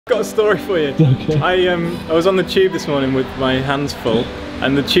Got a story for you. Okay. I was on the tube this morning with my hands full,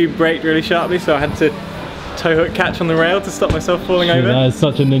 and the tube braked really sharply, so I had to toe hook catch on the rail to stop myself falling over. That is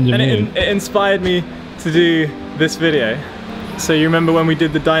such a ninja move. It inspired me to do this video. So you remember when we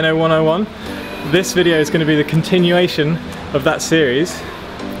did the Dyno 101? This video is going to be the continuation of that series.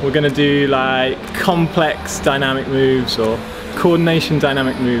 We're going to do like complex dynamic moves or coordination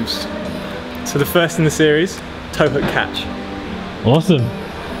dynamic moves. So the first in the series, toe hook catch. Awesome.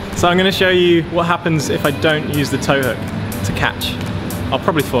 So I'm going to show you what happens if I don't use the toe hook to catch. I'll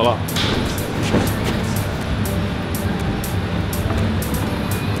probably fall off.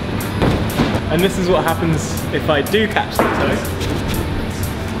 And this is what happens if I do catch the toe.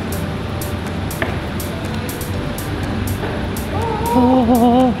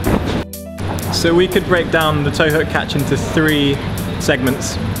 So we could break down the toe hook catch into 3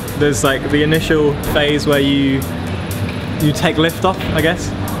 segments. There's like the initial phase where you take lift off, I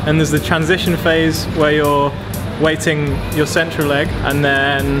guess, and there's the transition phase where you're weighting your central leg, and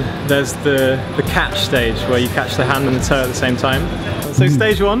then there's the catch stage where you catch the hand and the toe at the same time. So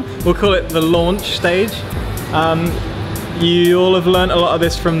stage 1, we'll call it the launch stage. You all have learnt a lot of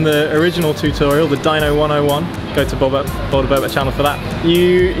this from the original tutorial, the Dyno 101. Go to Bobat channel for that.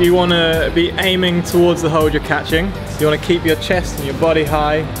 You want to be aiming towards the hold you're catching. You want to keep your chest and your body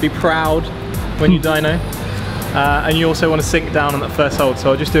high, be proud when you dyno. And you also want to sink down on that first hold,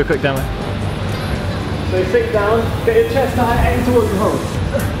 so I'll just do a quick demo. So sink down, get your chest high, aim towards the hold.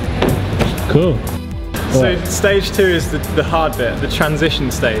 Cool. So stage 2 is the hard bit, the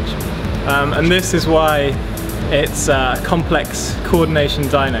transition stage. And this is why it's complex coordination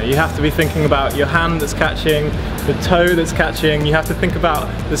dyno. You have to be thinking about your hand that's catching, the toe that's catching, you have to think about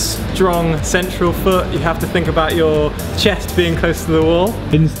the strong central foot, you have to think about your chest being close to the wall.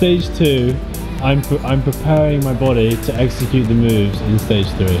 In stage 2, I'm preparing my body to execute the moves in stage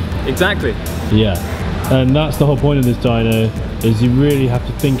 3. Exactly. Yeah, and that's the whole point of this dyno, is you really have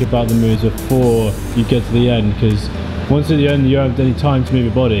to think about the moves before you get to the end, because once at the end you haven't any time to move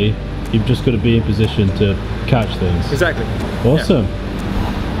your body, you've just got to be in position to catch things. Exactly. Awesome.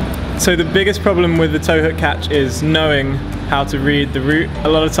 Yeah. So the biggest problem with the toe hook catch is knowing how to read the route. A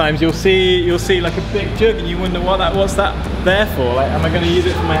lot of times you'll see like a big jug and you wonder what's that there for? Like, am I going to use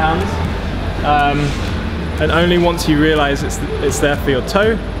it for my hands? And only once you realise it's there for your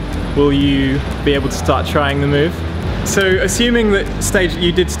toe will you be able to start trying the move. So assuming that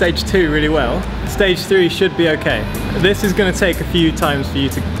you did stage 2 really well, stage 3 should be okay. This is going to take a few times for you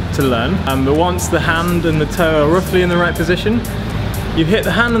to learn, but once the hand and the toe are roughly in the right position, you hit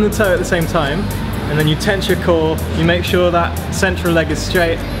the hand and the toe at the same time, and then you tense your core, you make sure that central leg is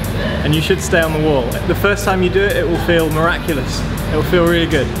straight, and you should stay on the wall. The first time you do it, it will feel miraculous. It will feel really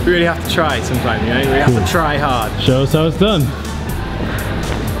good. You really have to try sometimes, you know? You really have to try hard. Show us how it's done.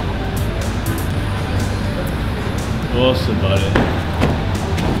 Awesome, buddy.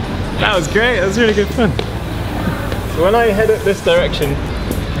 That was great, that was really good fun. So when I head up this direction,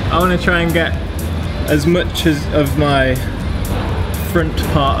 I want to try and get as much of my front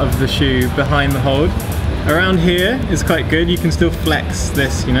part of the shoe behind the hold. Around here is quite good, you can still flex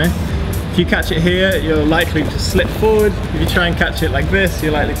this, you know. If you catch it here, you're likely to slip forward. If you try and catch it like this,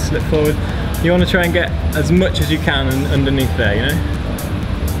 you're likely to slip forward. You want to try and get as much as you can underneath there, you know.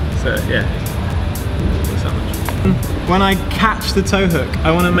 So yeah. When I catch the toe hook,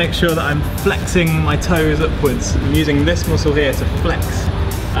 I want to make sure that I'm flexing my toes upwards. I'm using this muscle here to flex.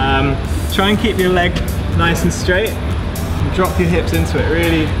 Try and keep your leg nice and straight. And drop your hips into it.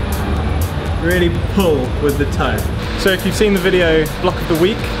 Really pull with the toe. So if you've seen the video Block of the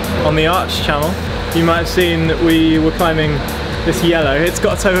Week on the Arch channel, you might have seen that we were climbing this yellow. It's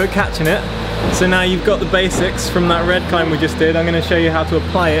got a toe hook catch in it. So now you've got the basics from that red climb we just did. I'm going to show you how to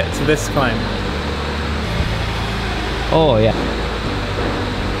apply it to this climb. Oh yeah.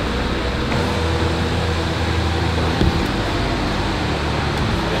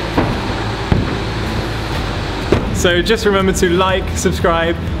 So just remember to like,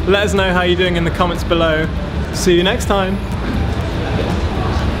 subscribe, let us know how you're doing in the comments below. See you next time.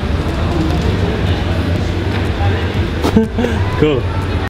 Cool.